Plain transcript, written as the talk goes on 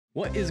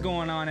What is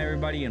going on,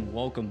 everybody, and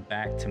welcome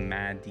back to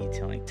M.A.D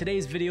Detailing.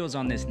 Today's video is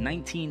on this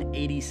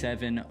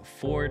 1987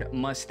 Ford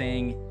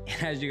Mustang,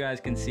 and as you guys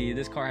can see,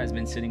 this car has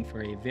been sitting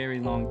for a very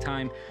long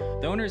time.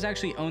 The owners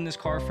actually owned this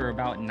car for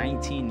about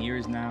 19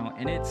 years now,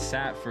 and it's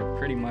sat for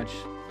pretty much,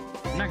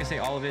 I'm not gonna say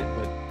all of it,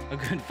 but a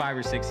good 5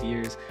 or 6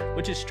 years,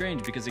 which is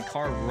strange because the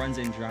car runs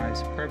and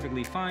drives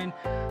perfectly fine.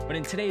 But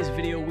in today's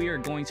video, we are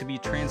going to be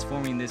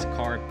transforming this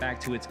car back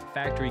to its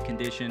factory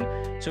condition.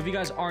 So if you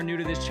guys are new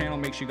to this channel,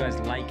 make sure you guys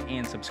like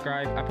and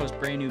subscribe. I post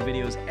brand new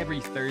videos every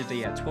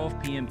Thursday at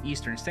 12 p.m.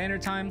 Eastern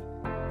Standard Time.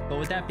 But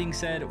with that being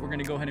said, we're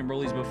gonna go ahead and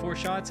roll these before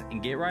shots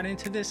and get right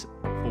into this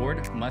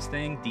Ford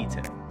Mustang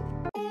detail.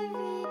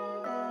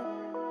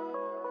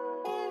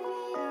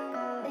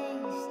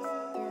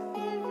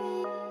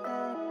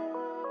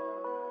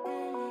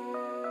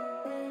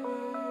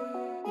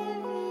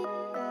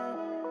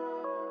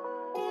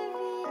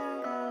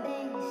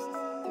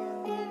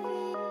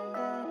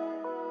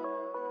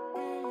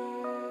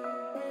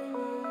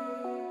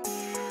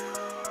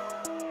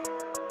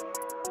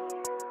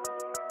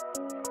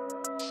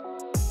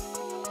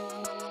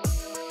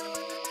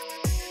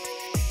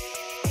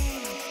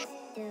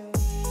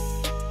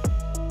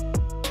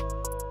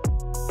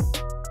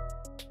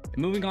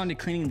 Moving on to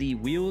cleaning the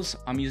wheels,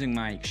 I'm using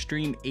my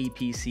Extreme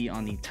APC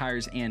on the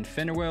tires and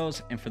fender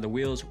wells, and for the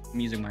wheels, I'm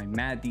using my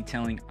M.A.D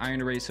Detailing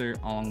iron eraser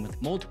along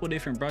with multiple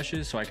different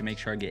brushes so I can make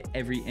sure I get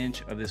every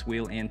inch of this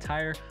wheel and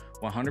tire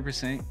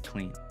 100%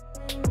 clean.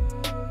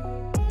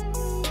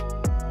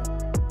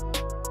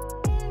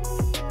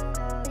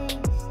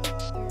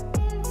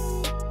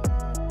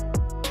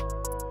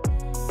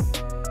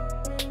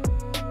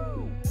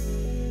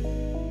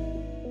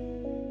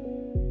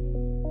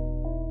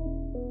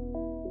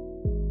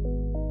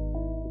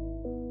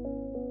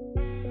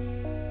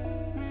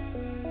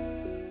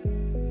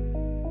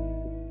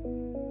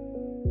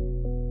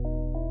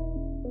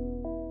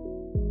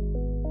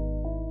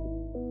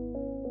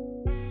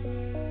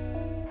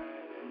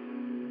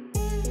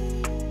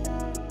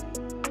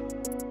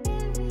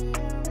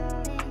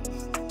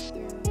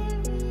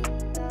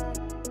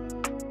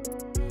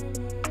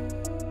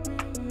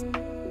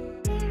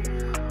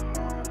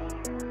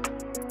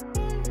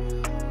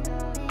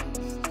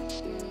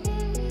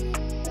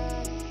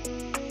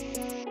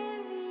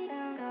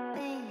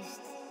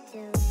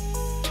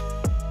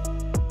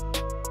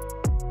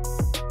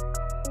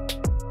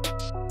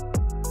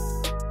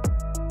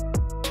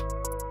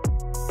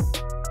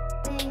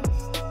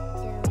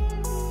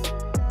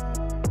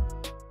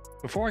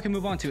 Before I can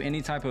move on to any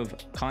type of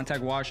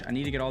contact wash, I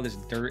need to get all this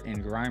dirt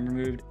and grime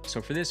removed.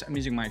 So for this, I'm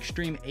using my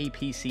Extreme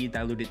APC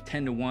diluted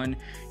 10:1.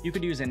 You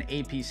could use an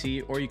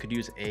APC or you could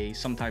use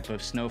some type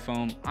of snow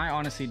foam. I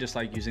honestly just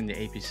like using the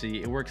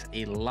APC. It works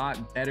a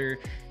lot better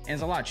and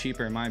it's a lot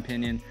cheaper in my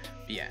opinion.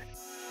 But yeah.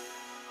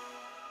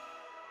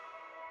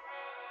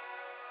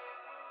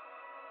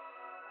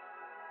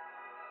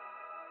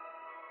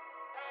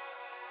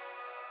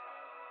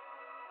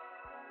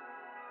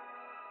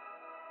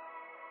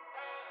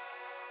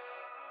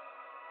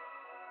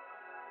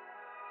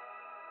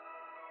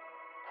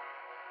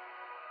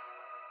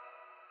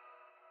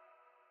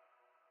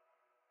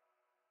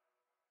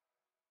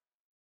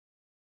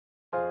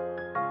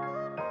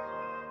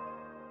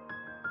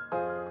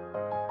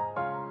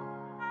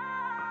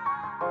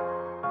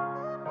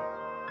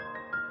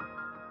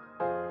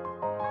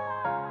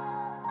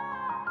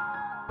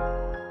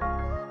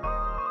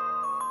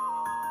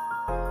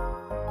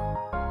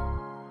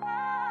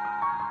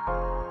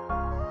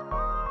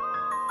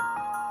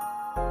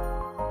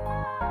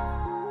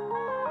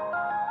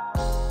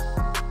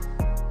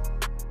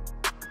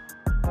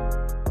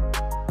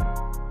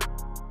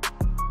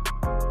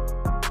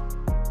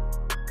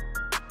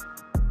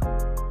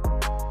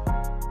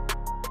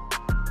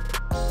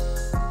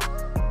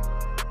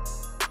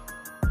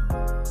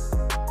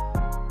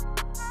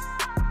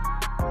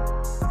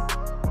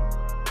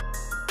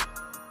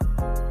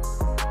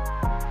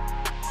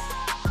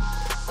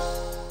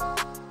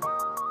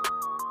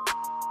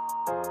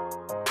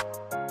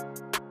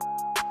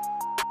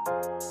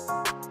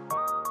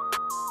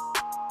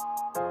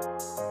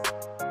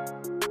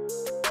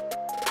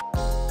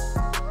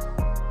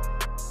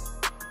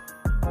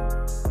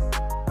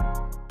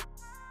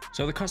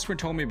 So the customer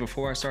told me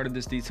before I started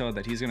this detail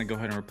that he's gonna go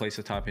ahead and replace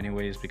the top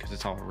anyways because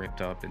it's all ripped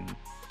up and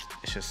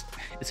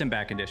it's in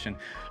bad condition.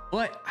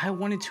 But I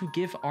wanted to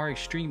give our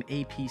Extreme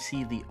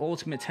APC the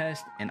ultimate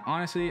test, and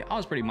honestly, I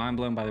was pretty mind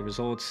blown by the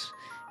results.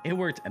 It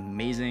worked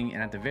amazing,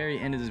 and at the very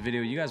end of this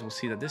video, you guys will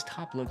see that this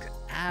top looks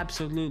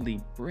absolutely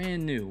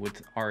brand new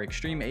with our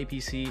Extreme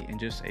APC and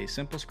just a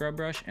simple scrub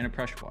brush and a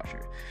pressure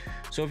washer.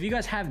 So if you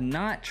guys have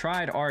not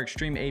tried our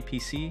Extreme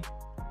APC,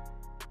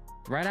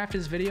 right after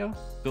this video,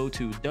 go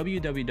to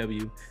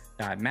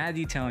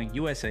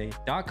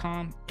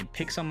www.maddetailingusa.com and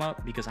pick some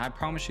up because I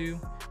promise you,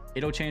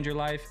 it'll change your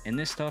life. And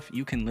this stuff,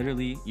 you can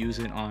literally use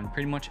it on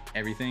pretty much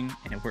everything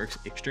and it works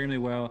extremely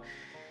well.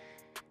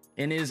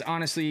 and is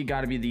honestly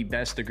got to be the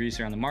best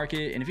degreaser on the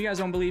market. And if you guys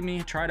don't believe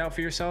me, try it out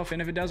for yourself.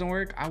 And if it doesn't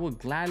work, I will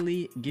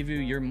gladly give you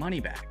your money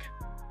back.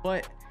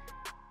 But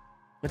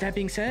With that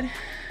being said,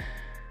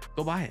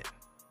 go buy it,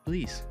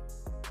 please.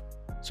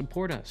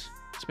 Support us,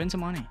 spend some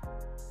money,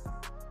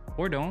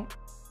 or don't.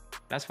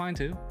 That's fine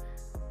too.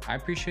 I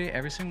appreciate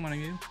every single one of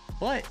you.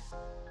 But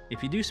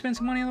if you do spend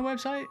some money on the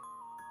website,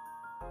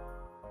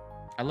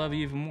 I love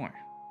you even more.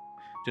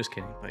 Just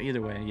kidding. But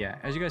either way, yeah,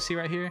 as you guys see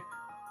right here,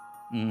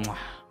 mwah,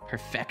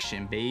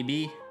 perfection,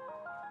 baby.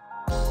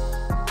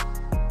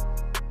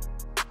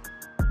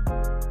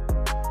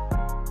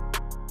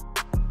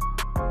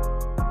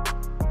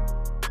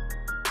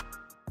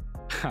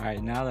 All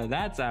right, now that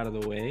that's out of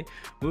the way,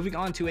 moving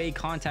on to a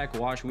contact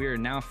wash, we are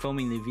now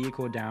foaming the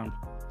vehicle down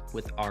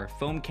with our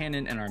foam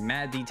cannon and our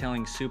M.A.D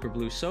detailing super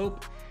blue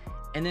soap.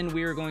 And then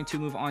we are going to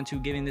move on to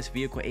giving this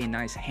vehicle a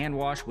nice hand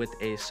wash with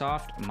a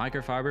soft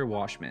microfiber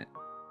wash mitt.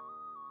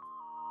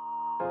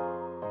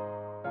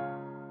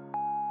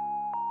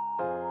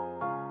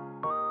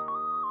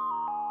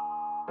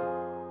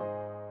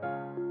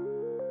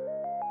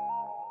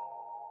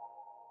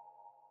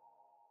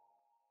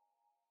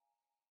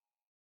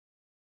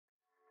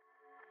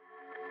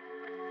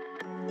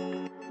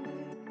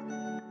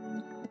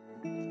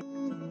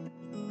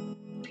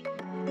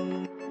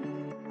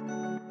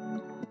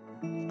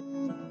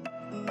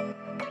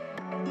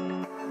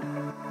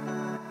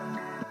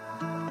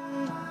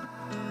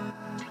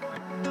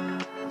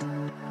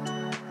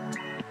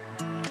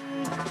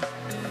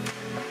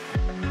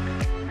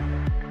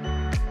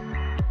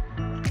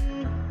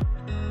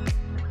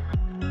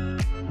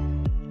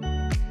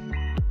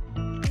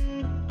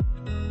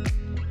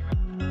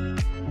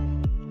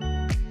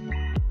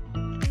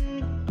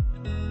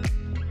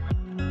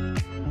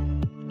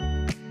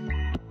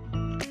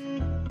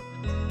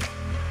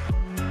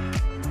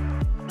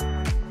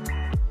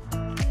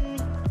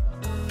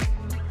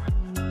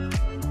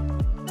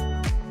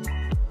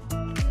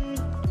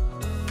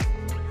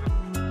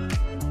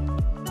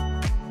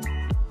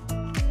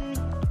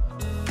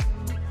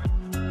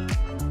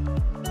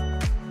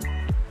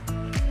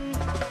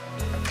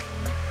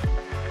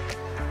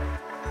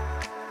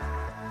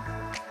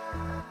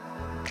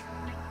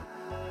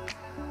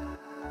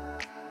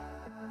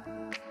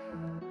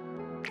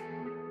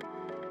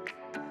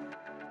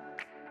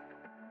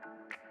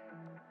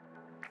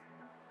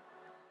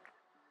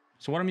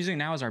 So what I'm using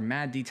now is our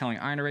M.A.D detailing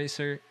iron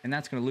eraser, and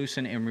that's going to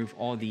loosen and remove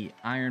all the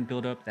iron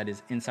buildup that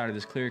is inside of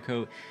this clear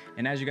coat.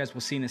 And as you guys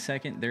will see in a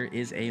second, there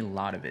is a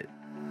lot of it.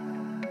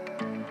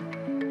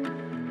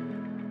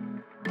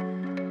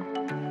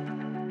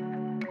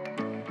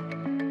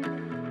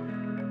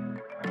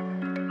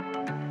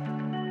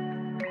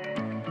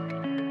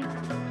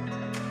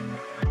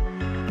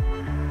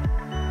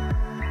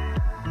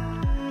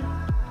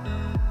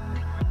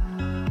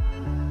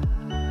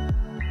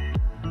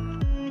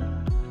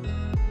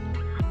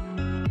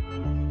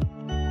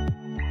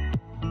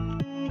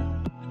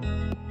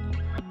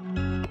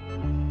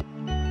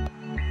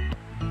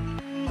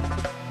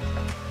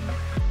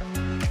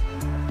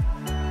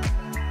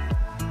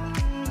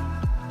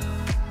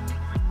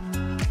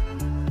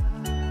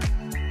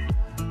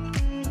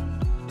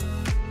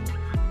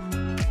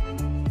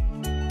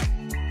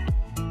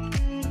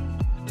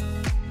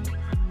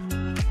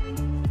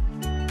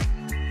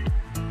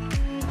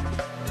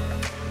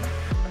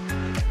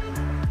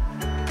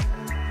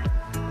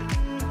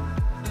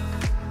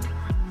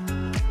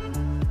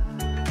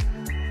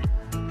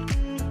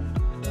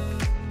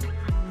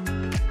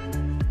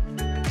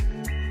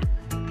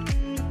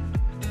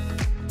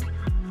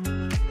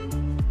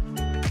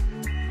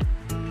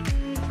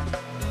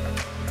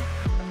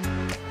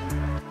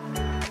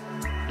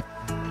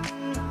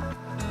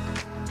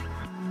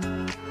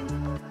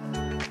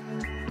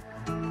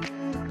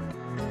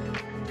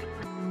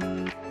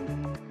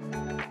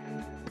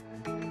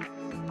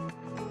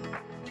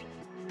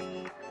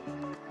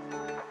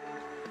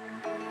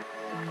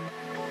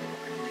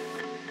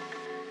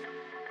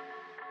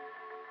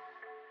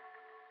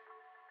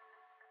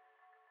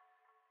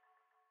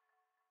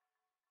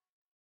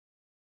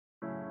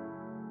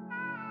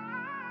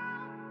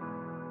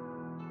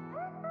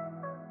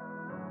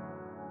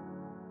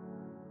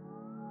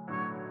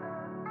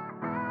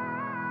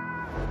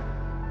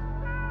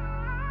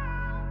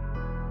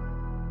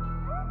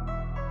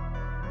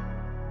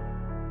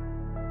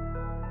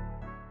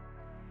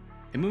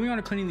 And moving on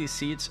to cleaning these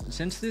seats,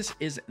 since this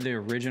is the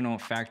original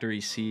factory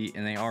seat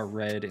and they are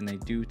red and they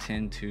do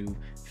tend to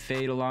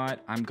fade a lot,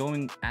 I'm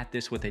going at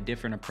this with a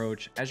different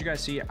approach. As you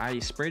guys see, I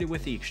sprayed it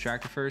with the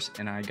extractor first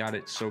and I got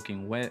it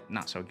soaking wet,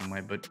 not soaking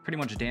wet, but pretty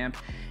much damp.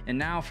 And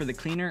now for the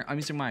cleaner, I'm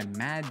using my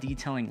M.A.D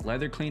detailing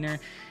leather cleaner.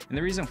 And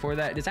the reason for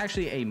that, it's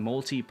actually a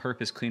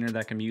multi-purpose cleaner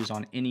that can be used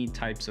on any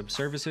types of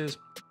surfaces.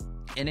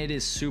 And it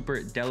is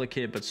super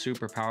delicate but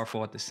super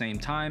powerful at the same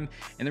time.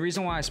 And the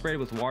reason why I sprayed it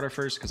with water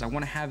first, because I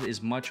want to have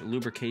as much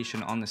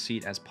lubrication on the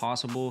seat as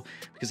possible,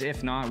 because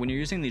if not, when you're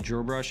using the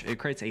drill brush, it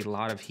creates a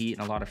lot of heat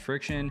and a lot of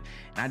friction,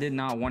 and I did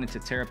not want it to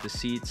tear up the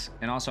seats.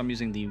 And also I'm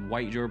using the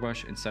white drill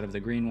brush instead of the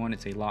green one.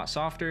 It's a lot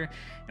softer.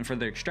 And for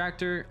the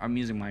extractor, I'm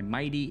using my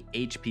M.A.D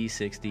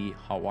HP60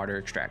 hot water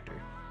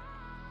extractor.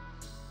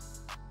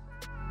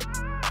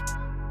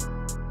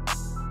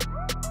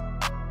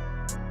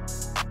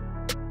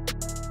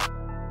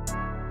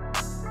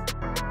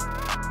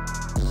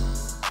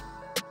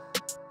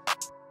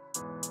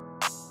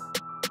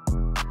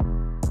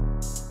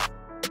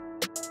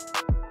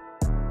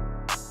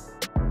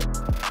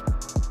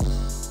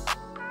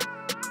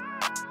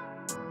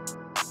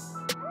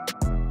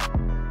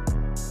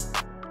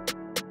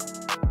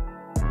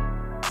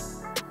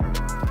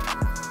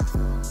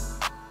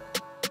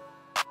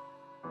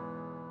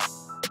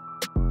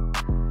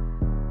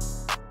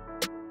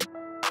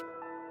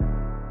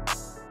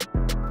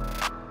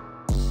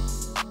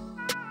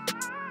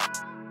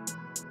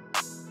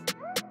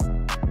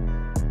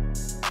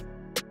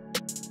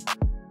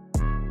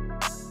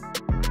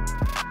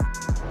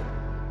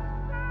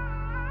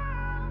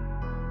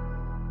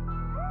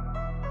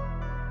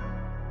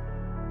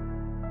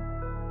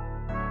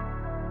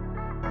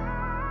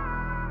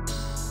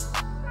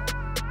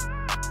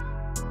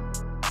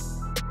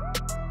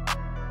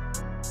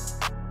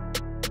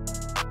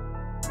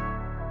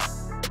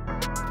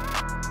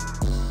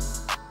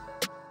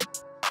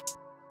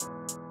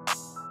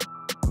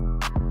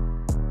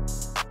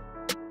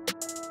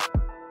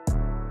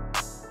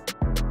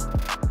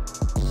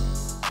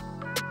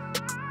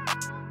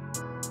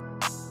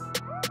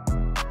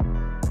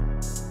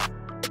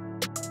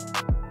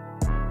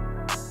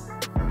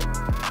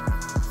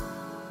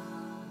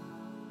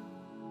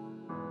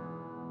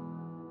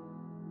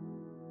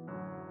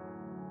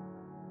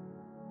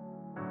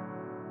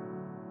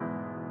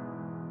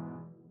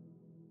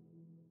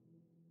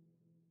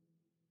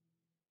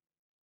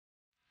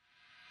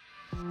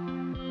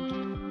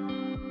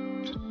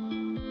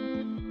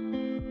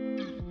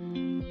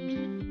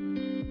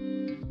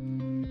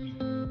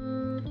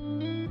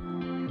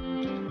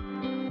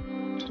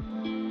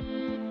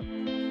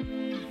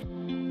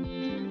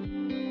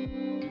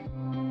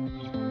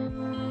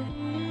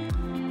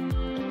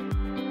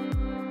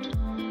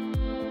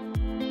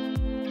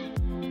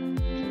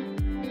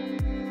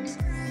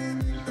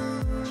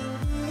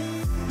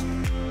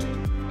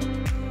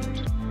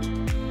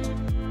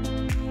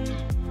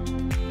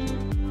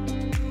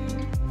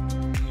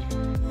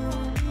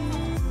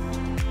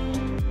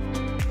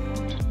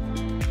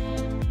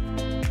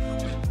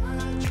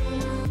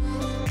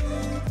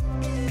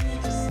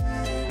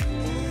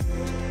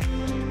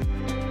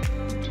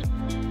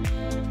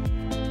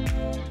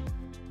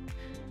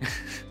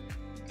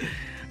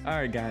 All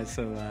right, guys.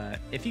 So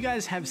if you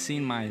guys have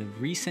seen my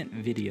recent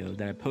video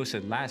that I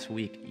posted last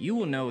week, you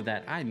will know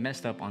that I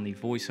messed up on the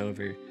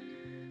voiceover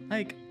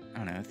like, I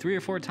don't know, 3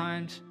 or 4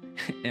 times.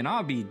 And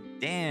I'll be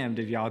damned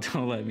if y'all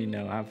don't let me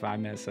know if I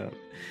mess up.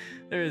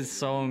 There's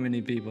so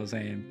many people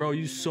saying, bro,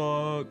 you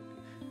suck,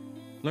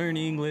 learn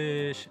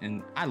English.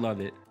 And I love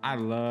it. I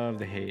love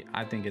the hate.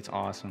 I think it's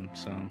awesome.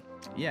 So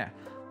yeah,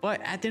 but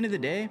at the end of the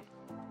day,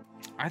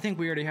 I think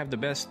we already have the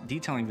best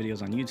detailing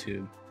videos on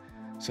YouTube.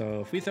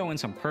 So if we throw in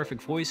some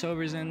perfect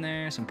voiceovers in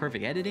there, some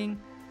perfect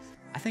editing,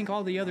 I think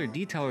all the other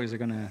detailers are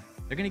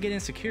gonna get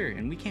insecure,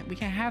 and we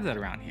can't have that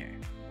around here.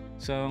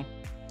 So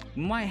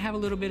we might have a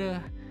little bit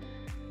of,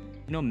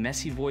 you know,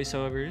 messy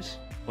voiceovers,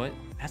 but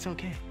that's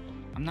okay.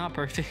 I'm not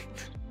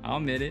perfect. I'll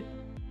admit it.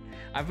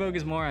 I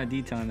focus more on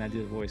detailing than I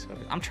do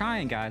voiceovers. I'm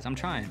trying, guys. I'm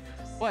trying.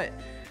 But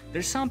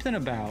there's something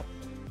about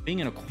being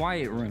in a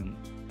quiet room,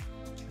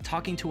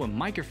 talking to a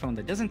microphone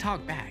that doesn't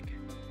talk back,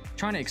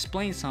 trying to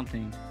explain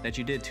something that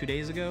you did 2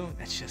 days ago.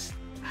 That's just,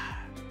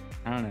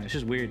 I don't know. It's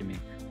just weird to me.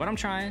 But I'm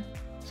trying.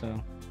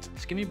 So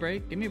just give me a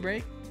break. Give me a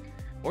break.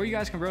 Or you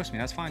guys can roast me.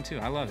 That's fine too.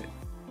 I love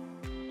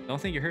it.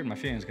 Don't think you're hurting my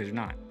feelings, because you're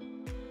not.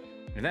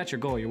 If that's your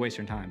goal, you're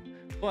wasting time.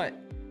 But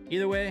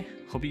either way,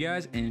 hope you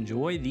guys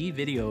enjoy the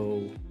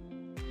video.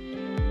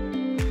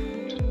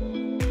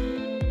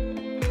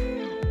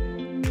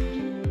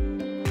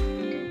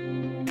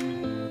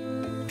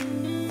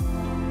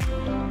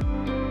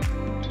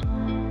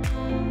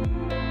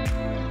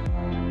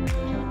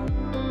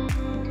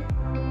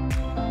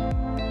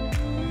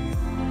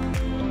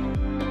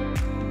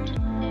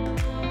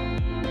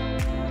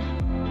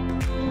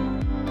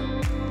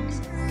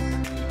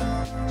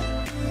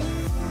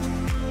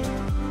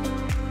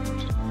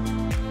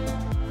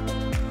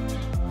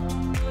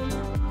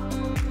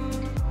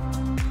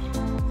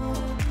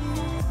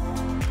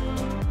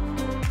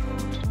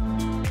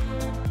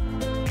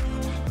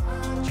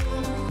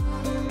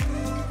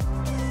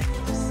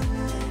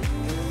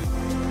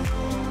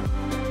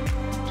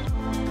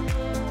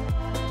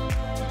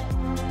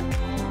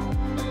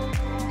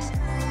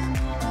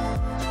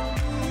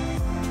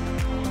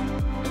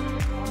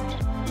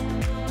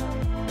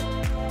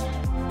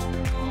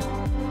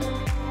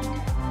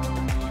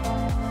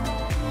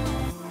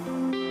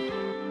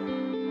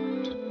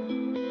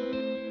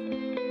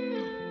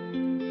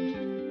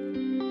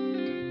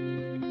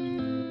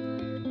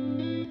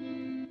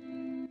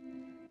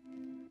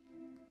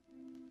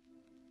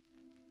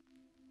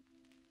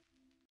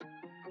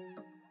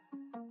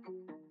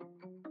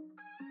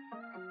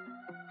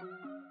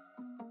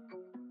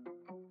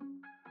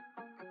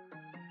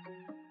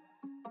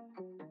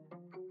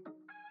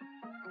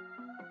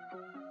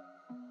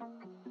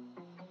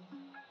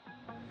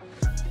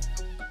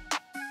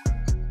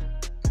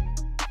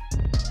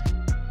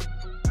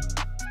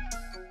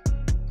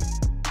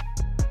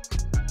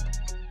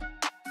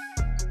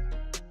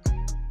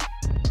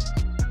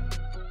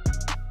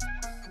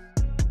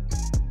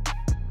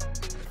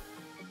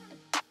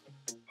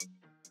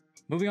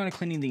 Moving on to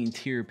cleaning the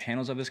interior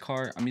panels of this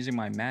car, I'm using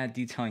my M.A.D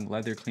detailing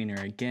leather cleaner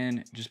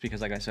again, just because,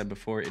 like I said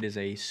before, it is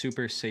a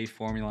super safe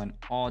formula on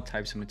all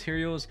types of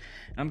materials.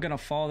 And I'm gonna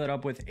follow that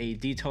up with a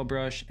detail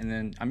brush, and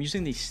then I'm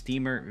using the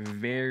steamer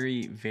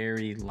very,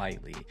 very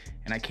lightly.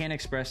 And I can't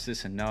express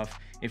this enough.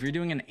 If you're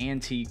doing an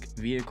antique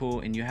vehicle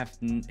and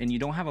you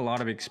don't have a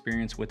lot of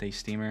experience with a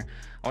steamer,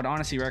 I would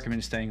honestly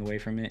recommend staying away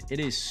from it. It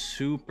is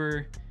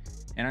super,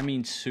 and I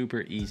mean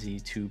super easy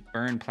to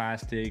burn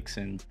plastics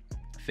and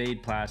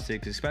fade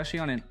plastics, especially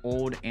on an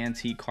old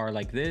antique car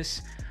like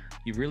this.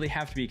 You really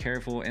have to be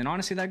careful. And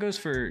honestly, that goes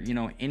for, you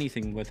know,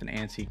 anything with an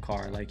antique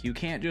car. Like, you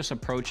can't just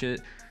approach it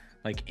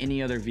like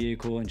any other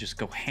vehicle and just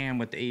go ham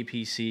with the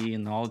APC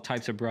and all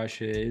types of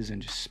brushes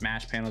and just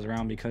smash panels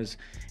around, because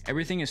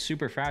everything is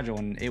super fragile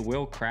and it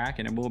will crack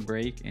and it will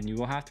break and you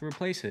will have to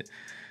replace it.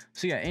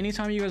 So yeah,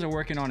 anytime you guys are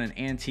working on an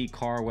antique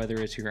car, whether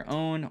it's your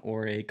own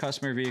or a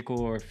customer vehicle,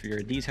 or if you're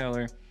a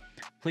detailer,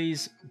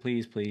 please,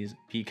 please, please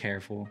be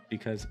careful,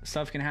 because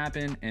stuff can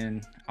happen,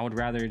 and I would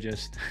rather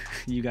just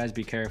you guys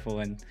be careful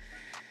and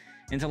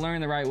to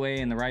learn the right way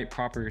and the right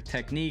proper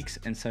techniques,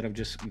 instead of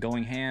just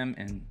going ham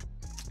and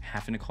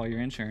having to call your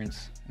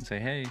insurance and say,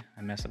 hey,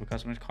 I messed up a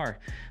customer's car.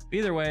 But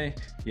either way,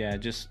 yeah,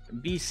 just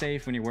be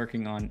safe when you're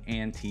working on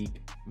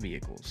antique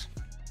vehicles.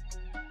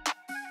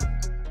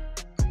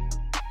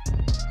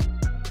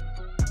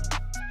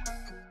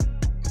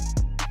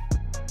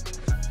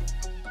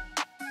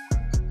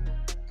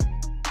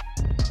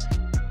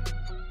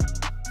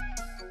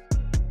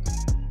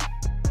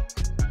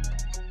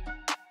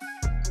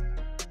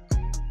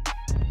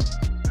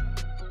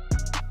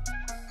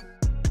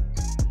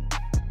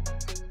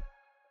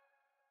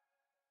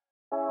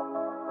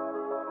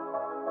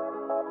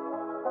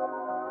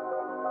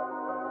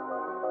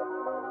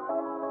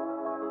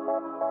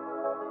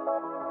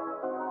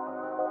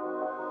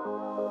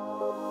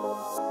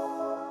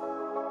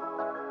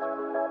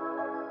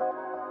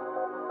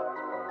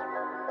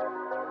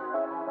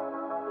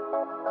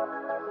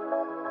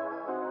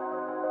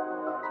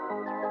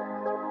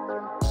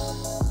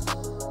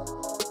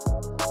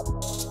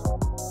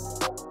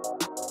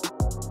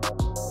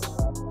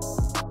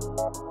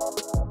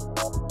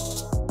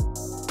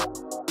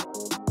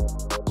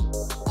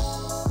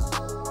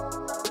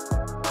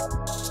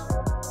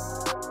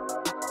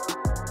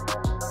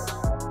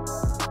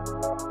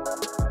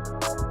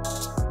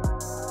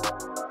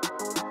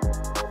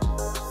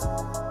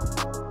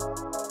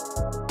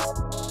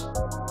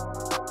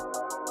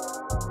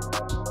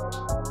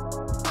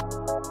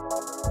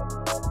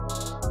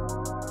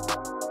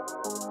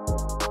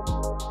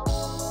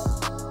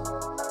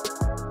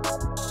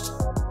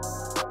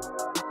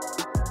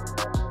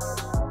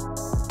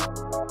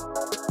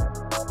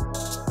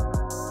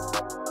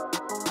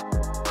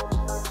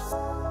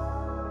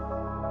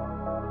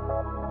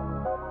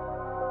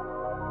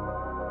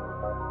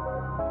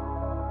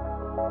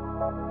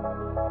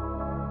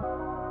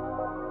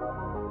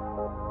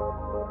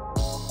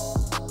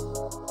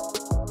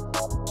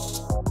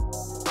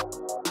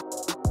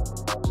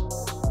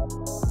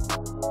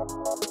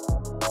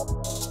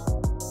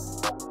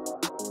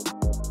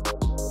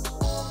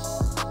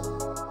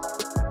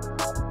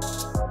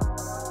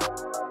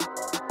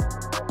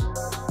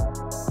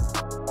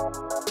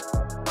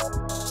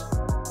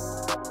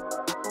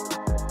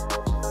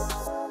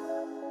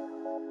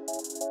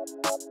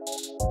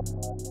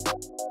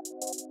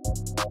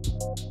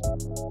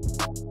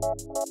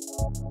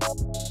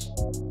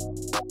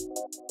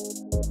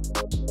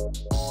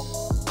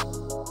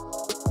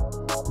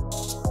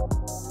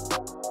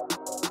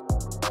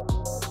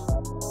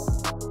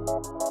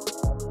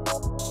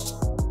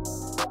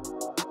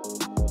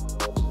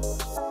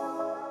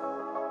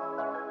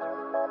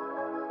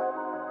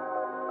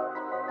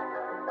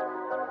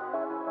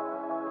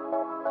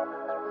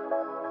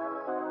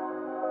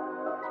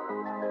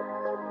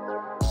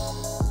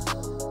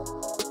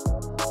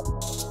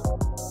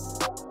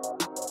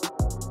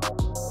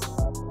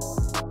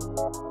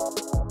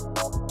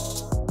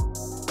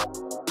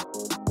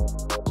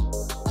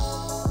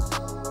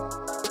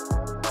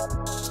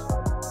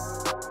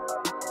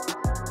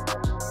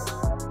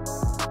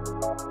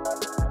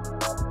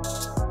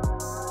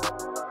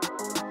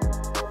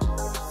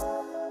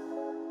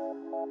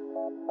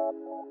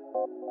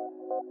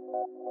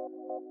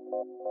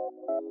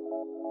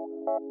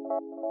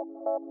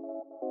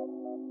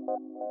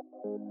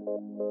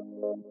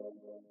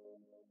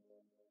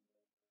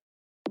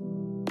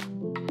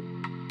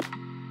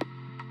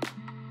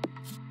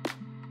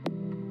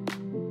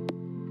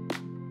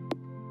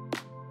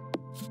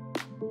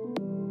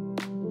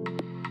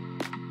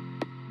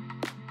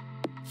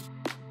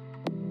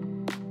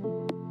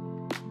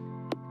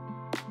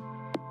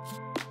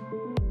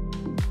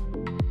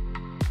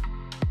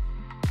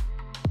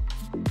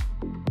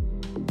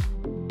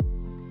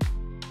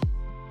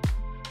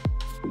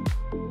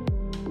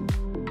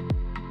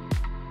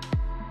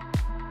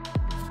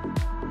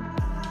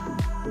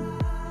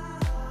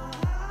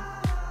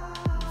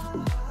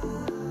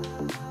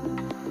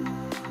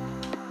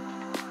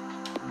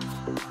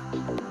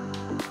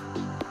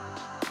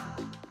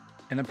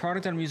 And the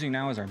product I'm using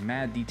now is our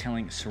M.A.D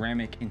Detailing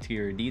Ceramic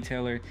Interior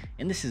Detailer.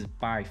 And this is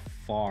by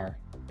far,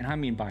 and I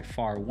mean by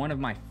far, one of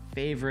my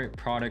favorite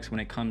products when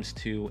it comes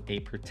to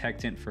a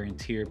protectant for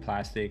interior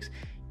plastics.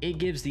 It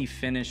gives the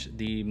finish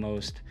the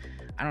most,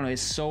 I don't know,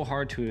 it's so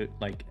hard to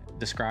like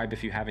describe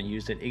if you haven't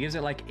used it. It gives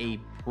it like a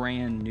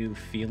brand new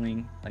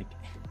feeling. Like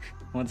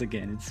once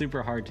again, it's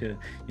super hard to,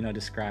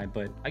 describe,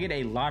 but I get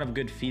a lot of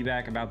good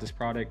feedback about this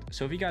product.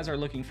 So if you guys are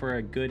looking for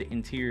a good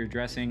interior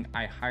dressing,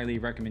 I highly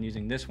recommend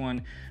using this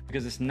one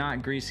because it's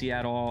not greasy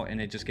at all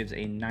and it just gives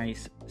a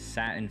nice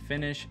satin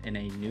finish and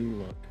a new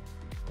look.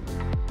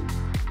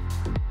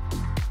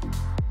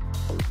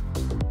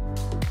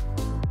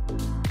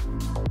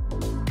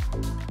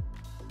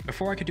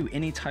 Before I could do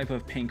any type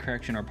of paint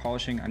correction or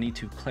polishing, I need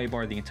to clay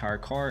bar the entire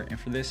car, and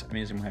for this I'm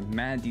using my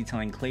M.A.D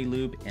Detailing Clay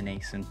Lube in a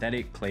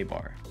synthetic clay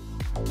bar.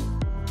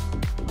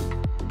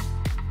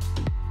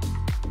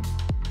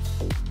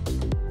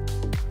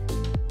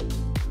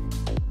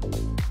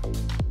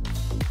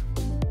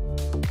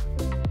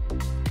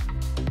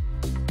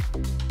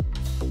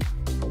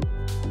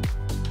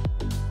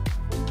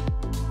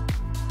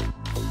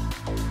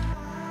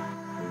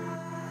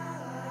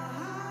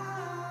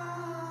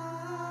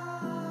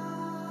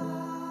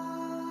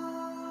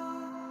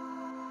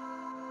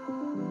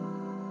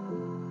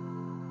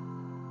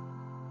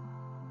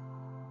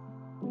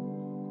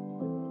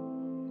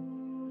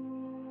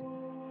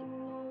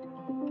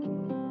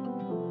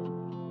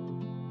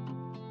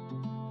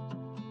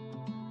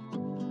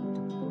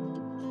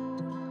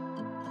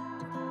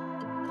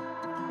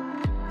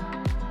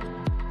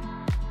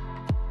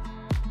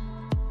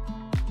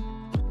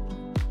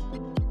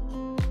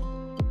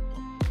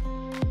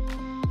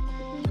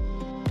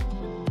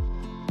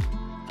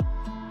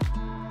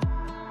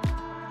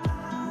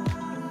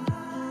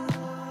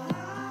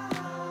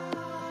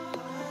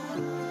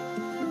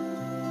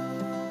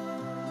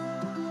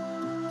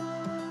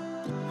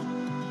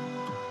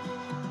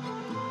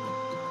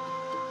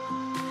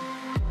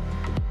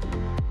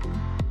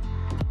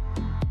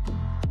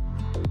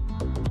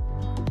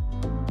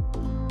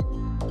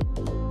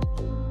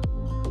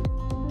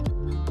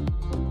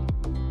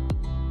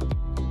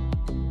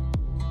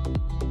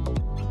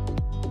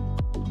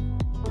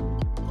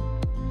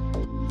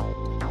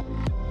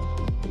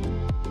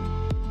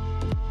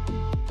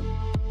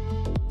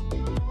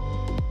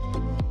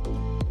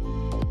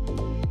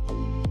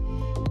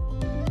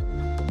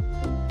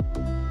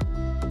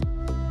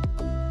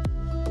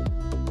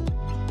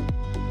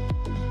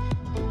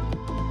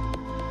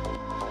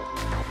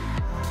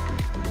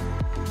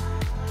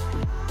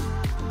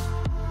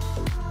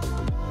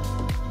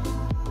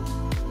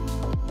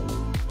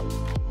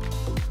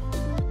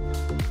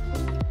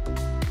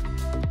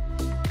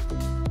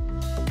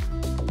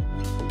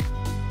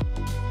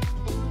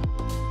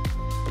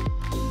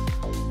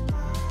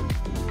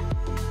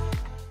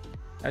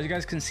 As you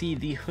guys can see,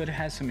 the hood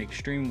has some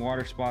extreme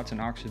water spots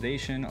and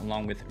oxidation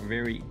along with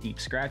very deep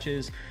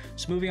scratches.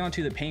 So moving on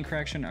to the paint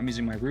correction, I'm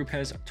using my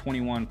Rupes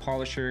 21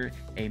 polisher,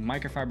 a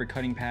microfiber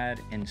cutting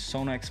pad, and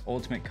Sonex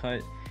Ultimate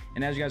Cut.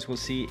 And as you guys will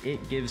see,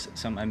 it gives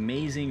some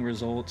amazing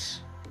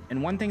results.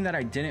 And one thing that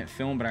I didn't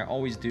film, but I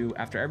always do,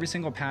 after every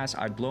single pass,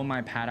 I blow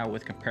my pad out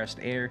with compressed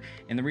air.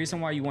 And the reason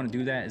why you want to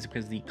do that is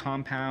because the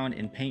compound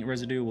and paint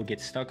residue will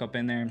get stuck up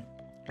in there,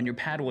 and your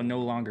pad will no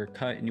longer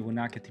cut, and you will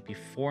not get the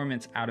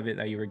performance out of it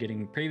that you were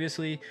getting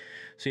previously.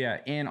 So yeah,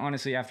 and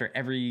honestly, after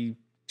every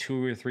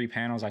 2 or 3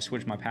 panels, I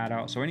switch my pad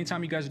out. So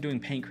anytime you guys are doing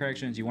paint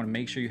corrections, you want to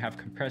make sure you have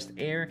compressed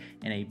air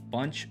and a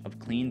bunch of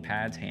clean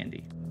pads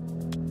handy.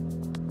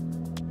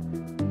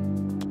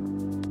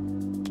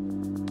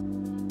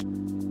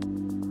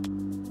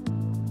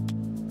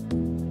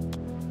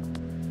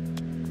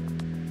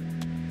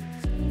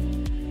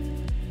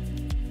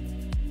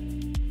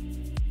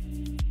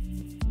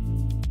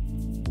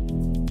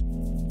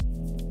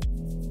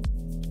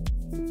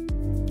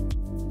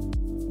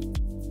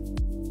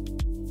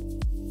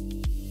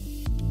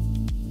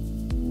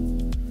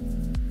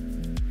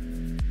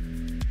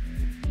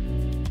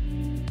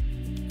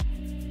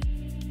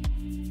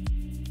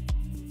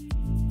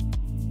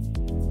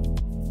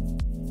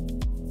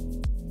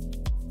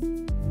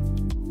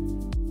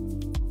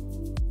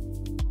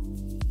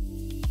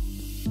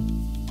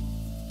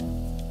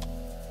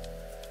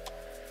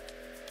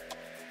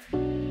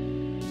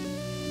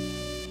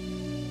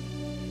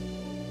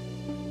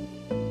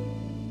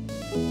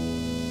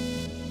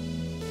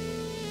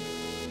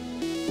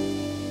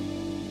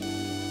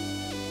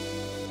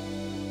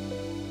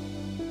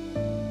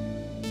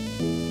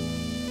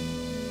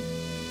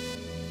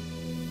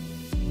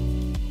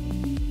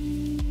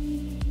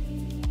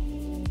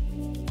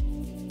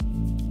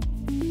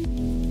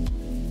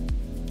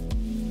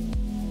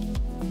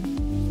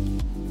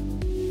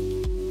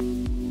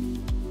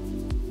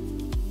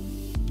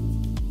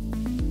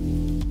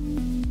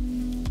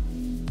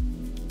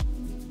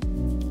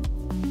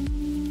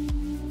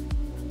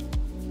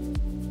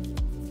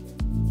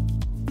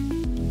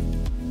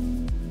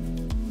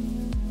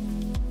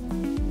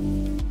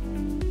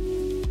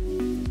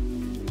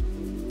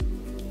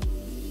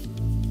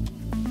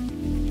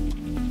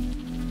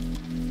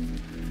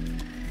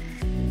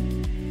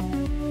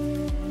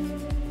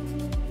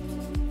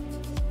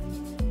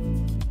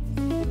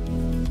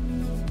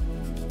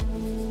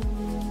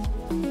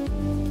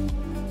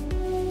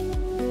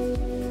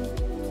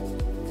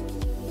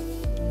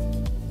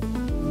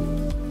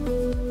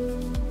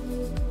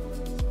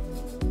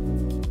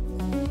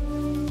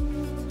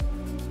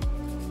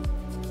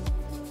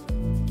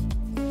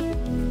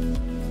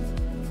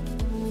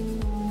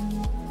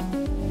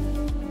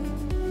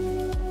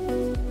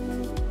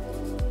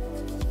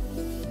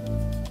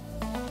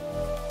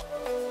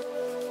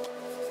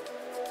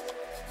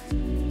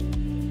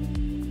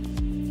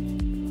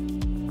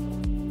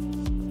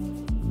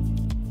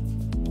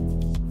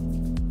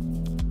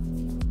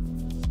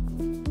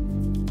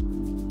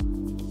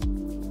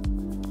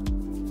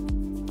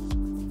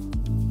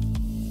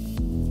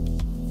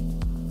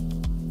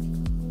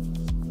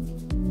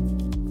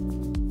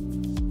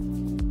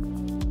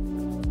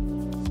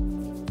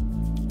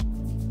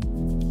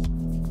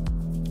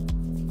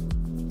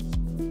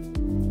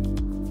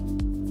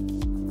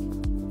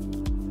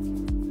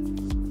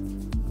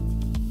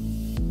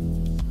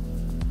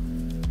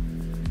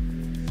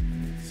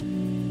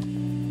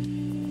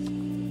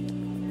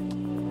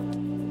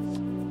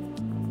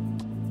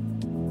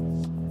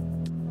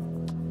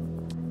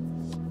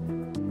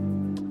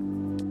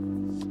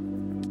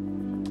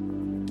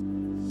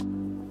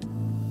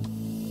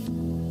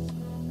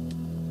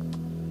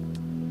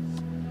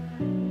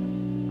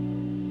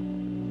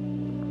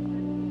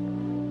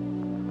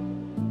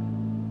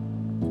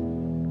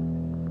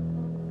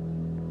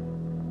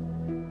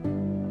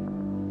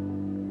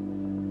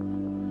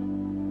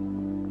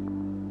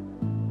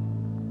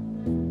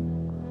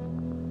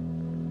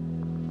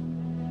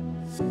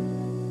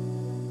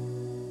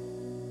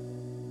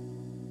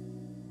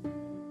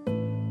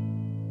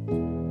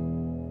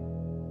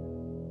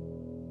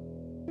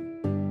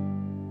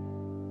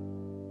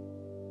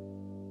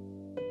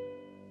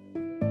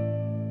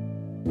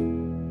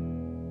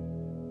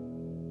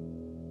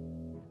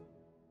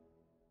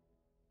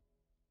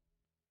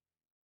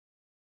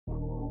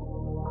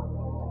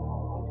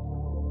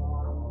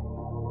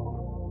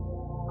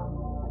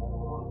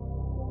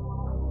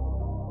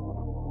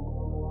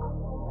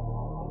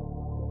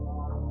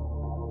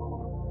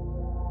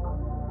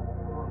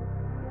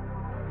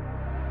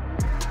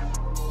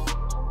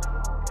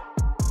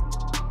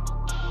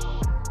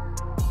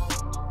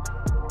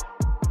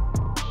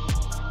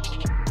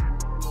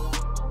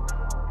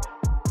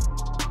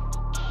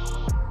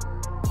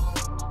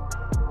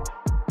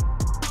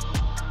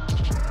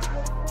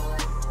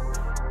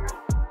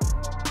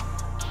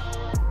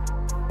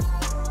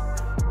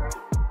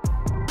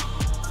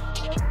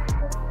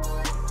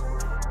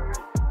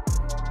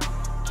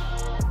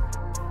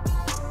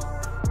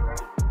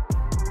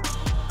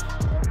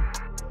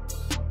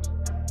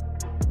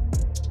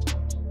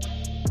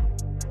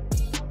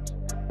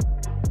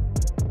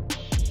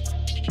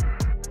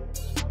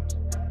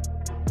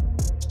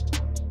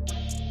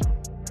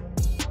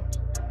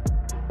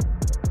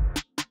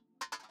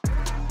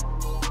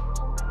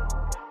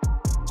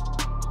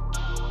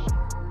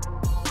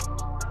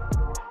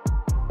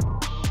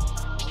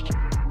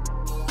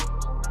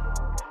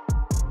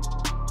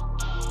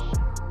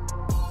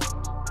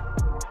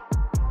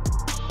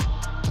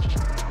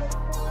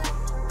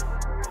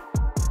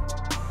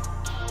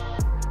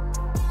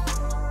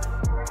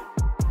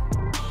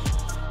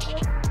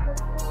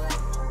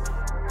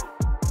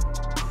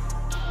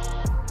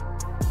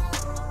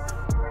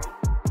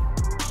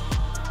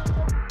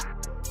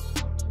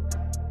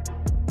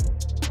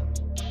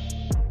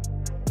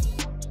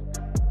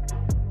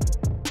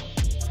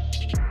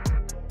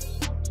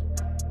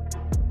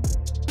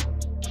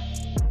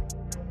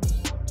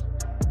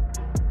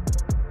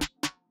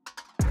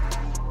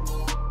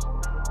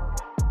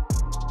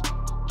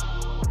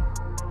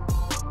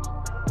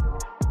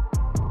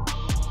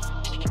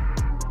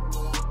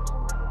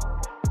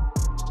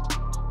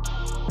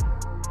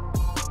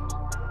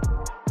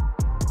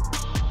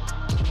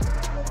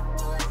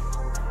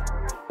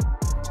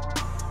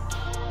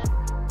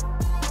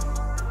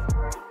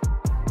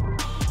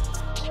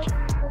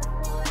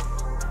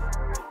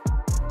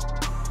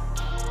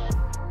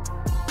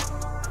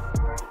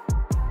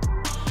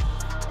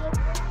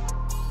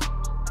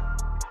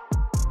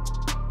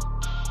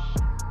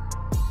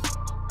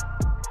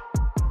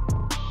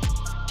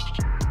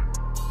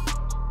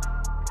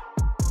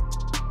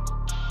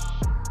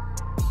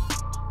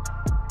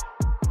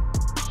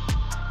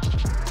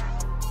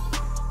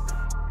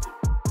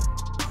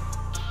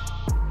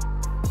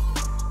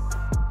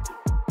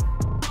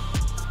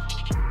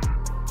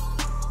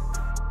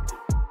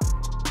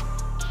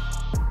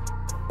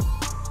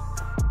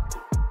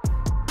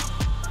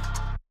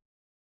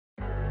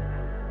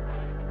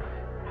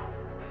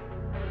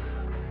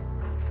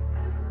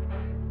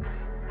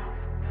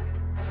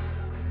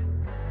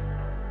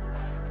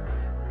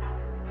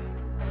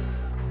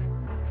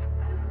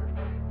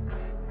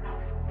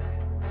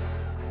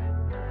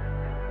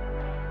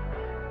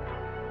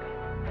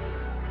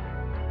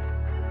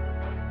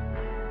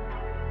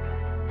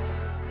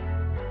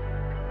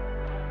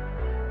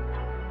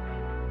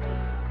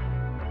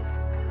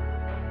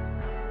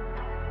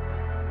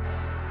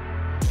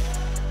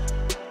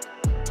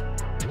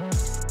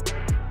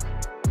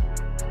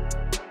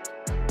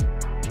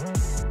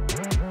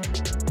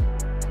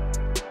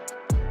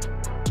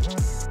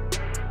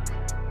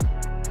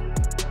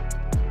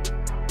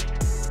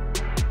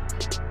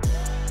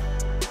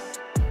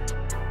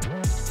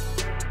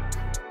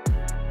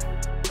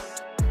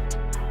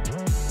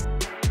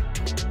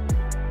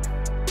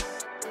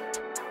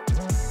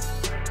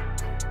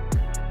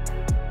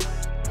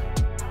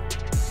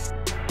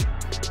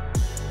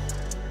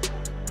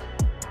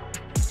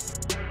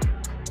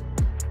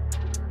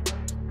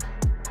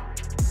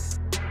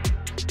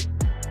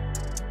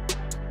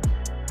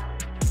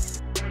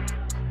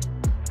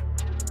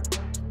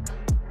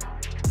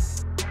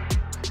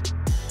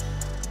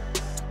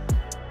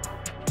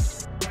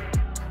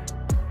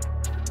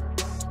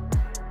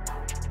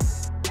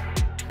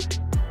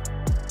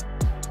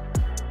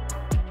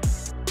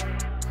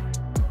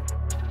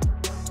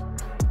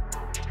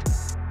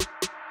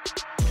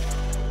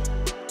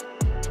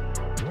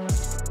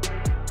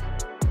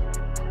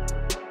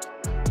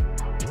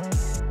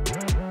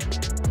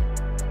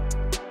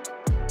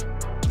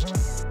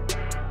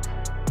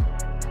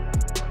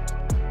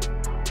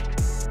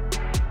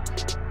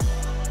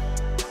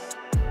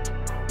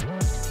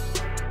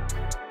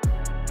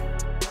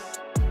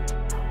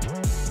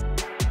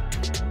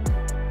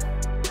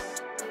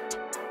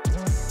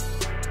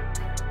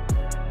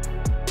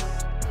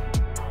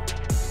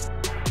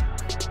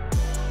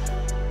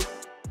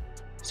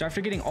 So after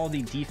getting all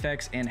the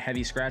defects and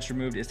heavy scratch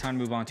removed, it's time to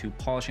move on to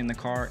polishing the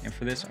car. And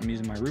for this, I'm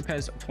using my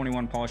Rupes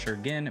 21 polisher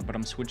again, but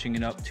I'm switching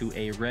it up to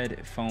a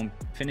red foam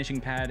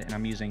finishing pad, and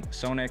I'm using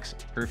Sonex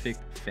Perfect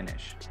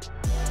Finish.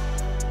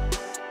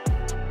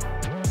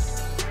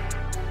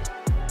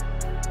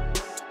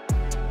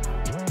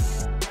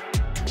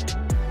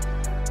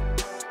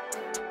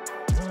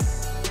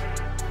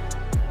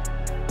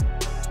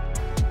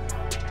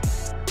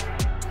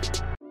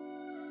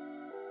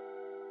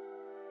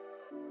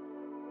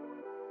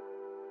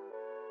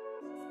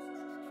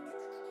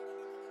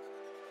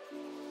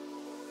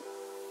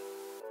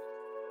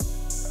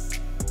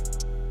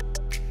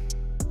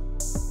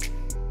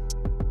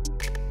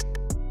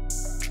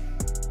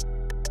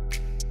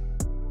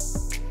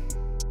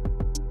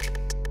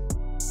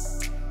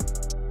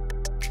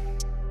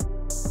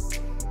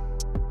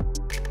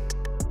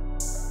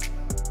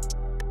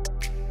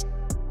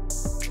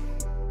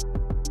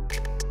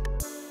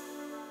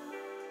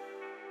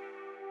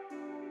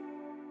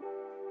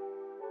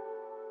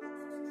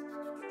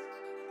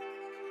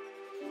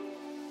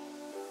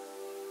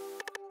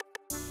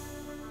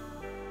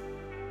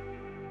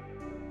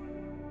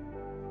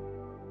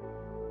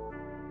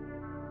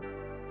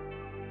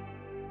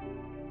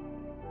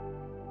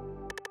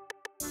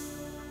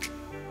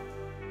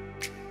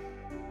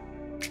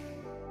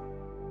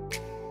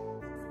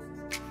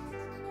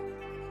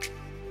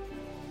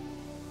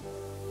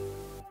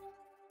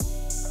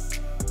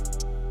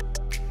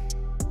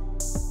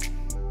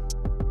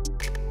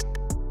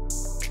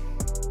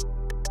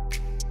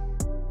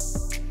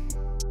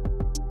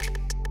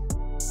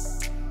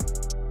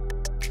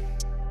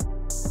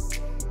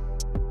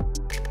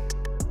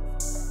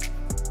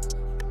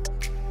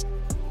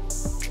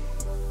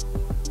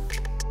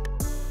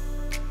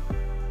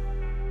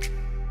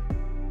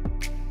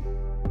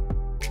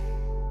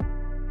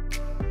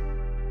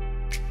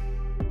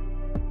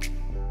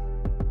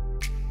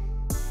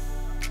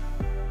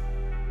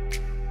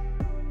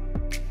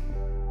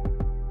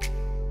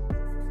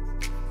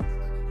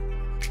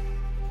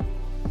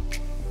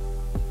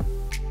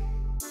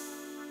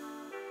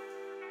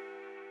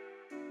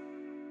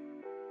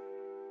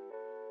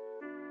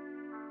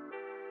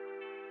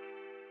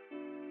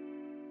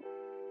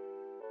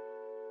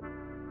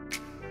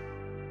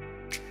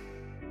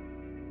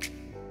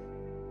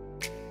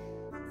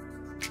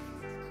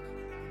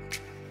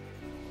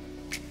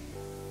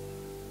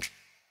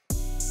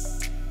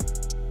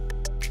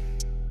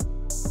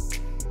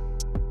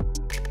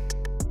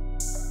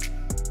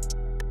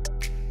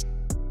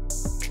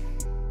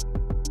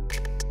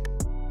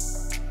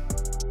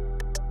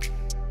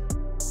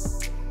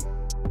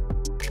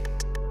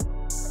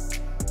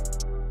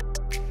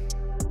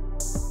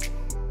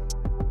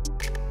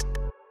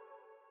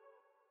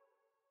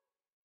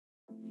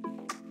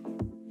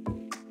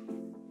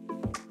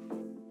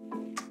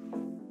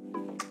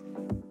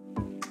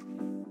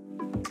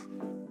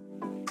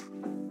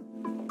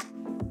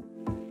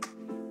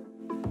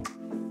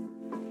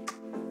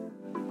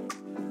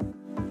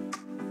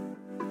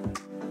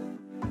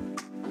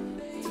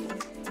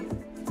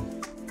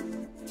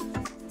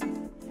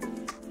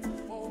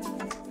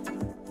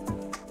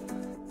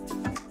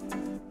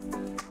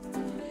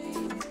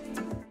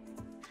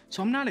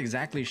 So I'm not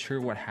exactly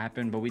sure what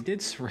happened, but we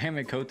did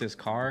ceramic coat this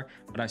car,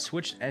 but I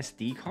switched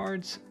SD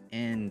cards,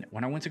 and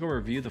when I went to go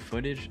review the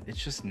footage,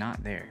 it's just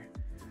not there.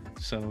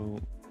 So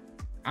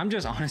I'm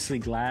just honestly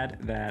glad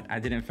that I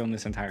didn't film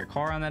this entire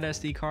car on that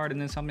SD card and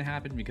then something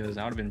happened, because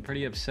I would have been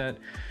pretty upset.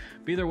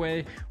 But either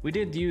way, we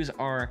did use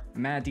our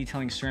M.A.D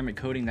detailing ceramic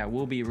coating that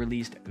will be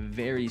released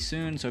very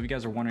soon. So if you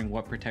guys are wondering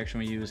what protection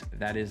we use,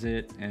 that is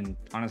it. And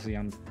honestly,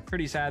 I'm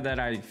pretty sad that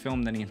I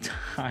filmed the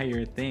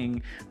entire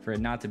thing for it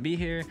not to be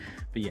here.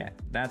 But yeah,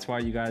 that's why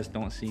you guys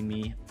don't see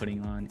me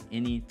putting on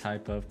any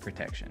type of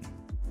protection.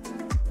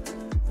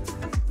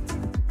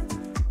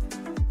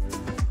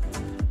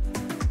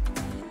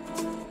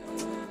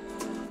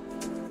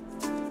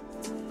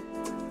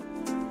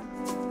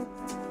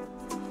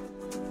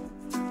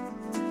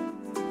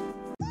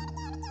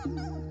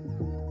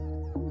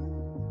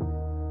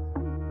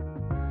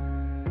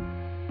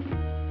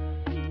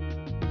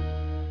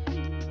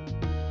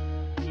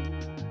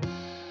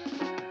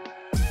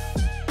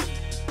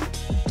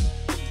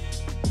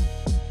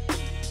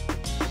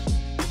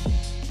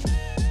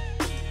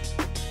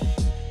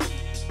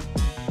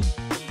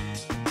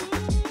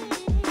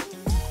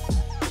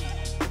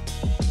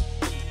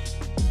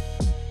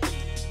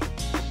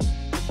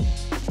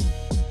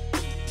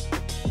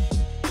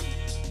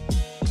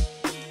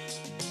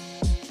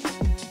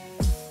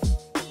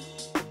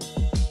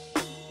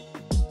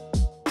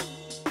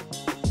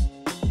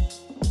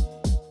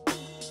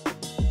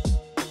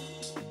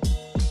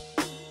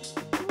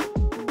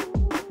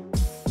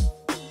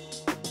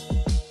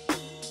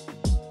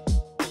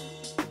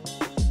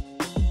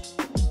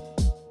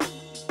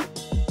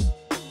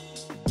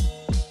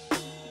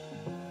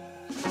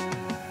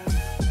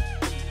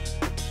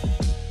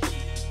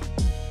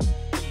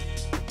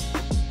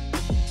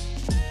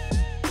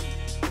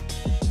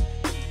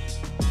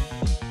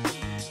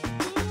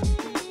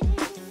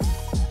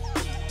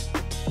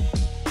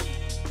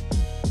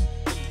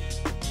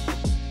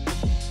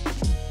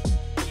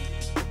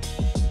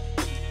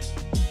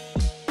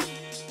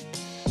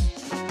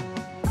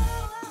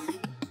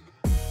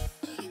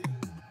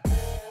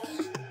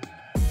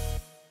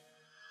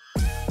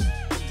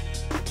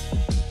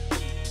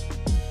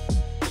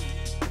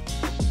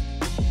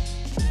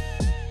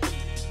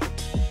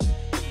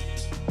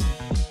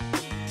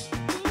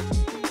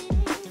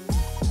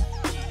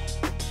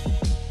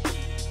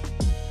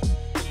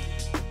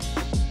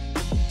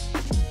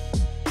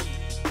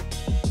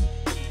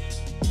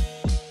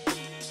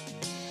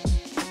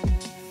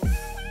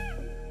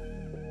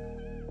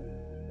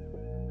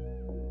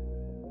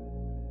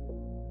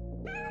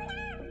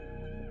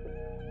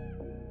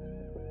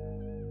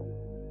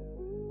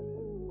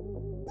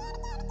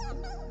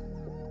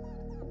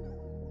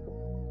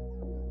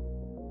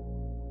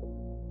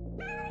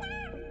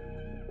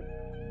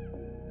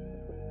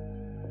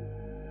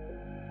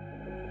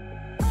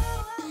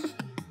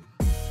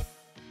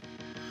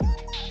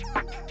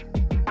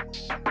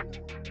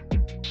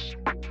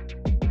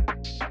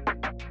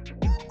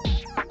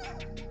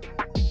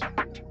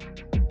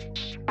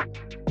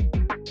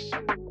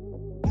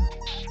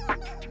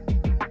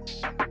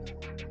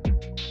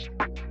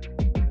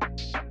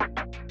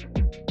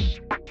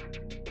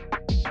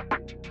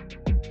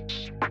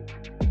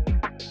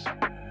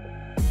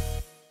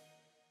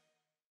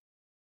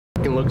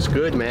 looks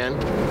good, man.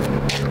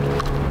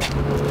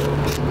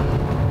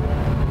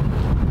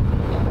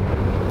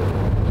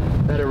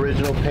 That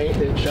original paint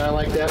didn't shine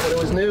like that when it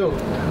was new.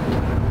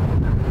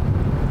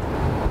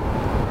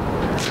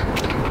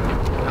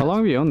 How long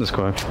have you owned this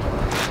car?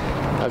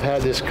 I've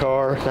had this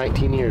car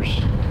 19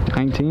 years.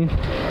 19?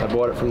 I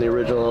bought it from the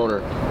original owner.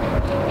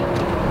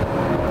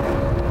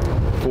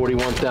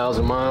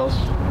 41,000 miles.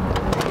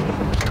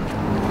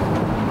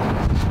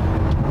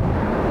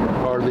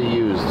 Hardly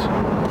used.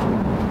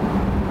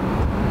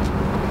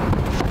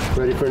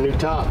 Ready for a new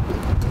top.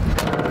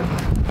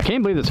 I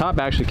can't believe the top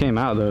actually came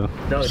out though.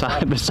 No,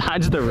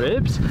 besides the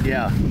ribs?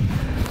 Yeah.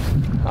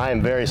 I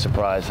am very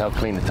surprised how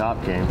clean the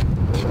top came.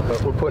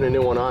 But we're putting a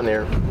new one on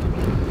there.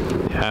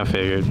 Yeah, I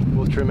figured.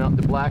 We'll trim out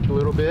the black a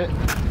little bit.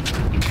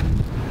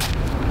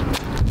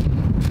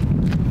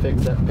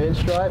 Fix that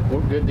pinstripe.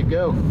 We're good to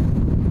go.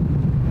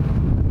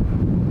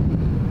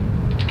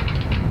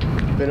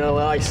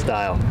 Vanilla Ice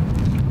style.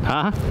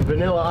 Huh?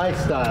 Vanilla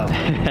Ice style.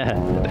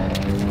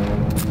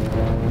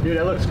 Dude,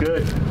 that looks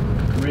good.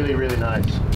 Really, really nice.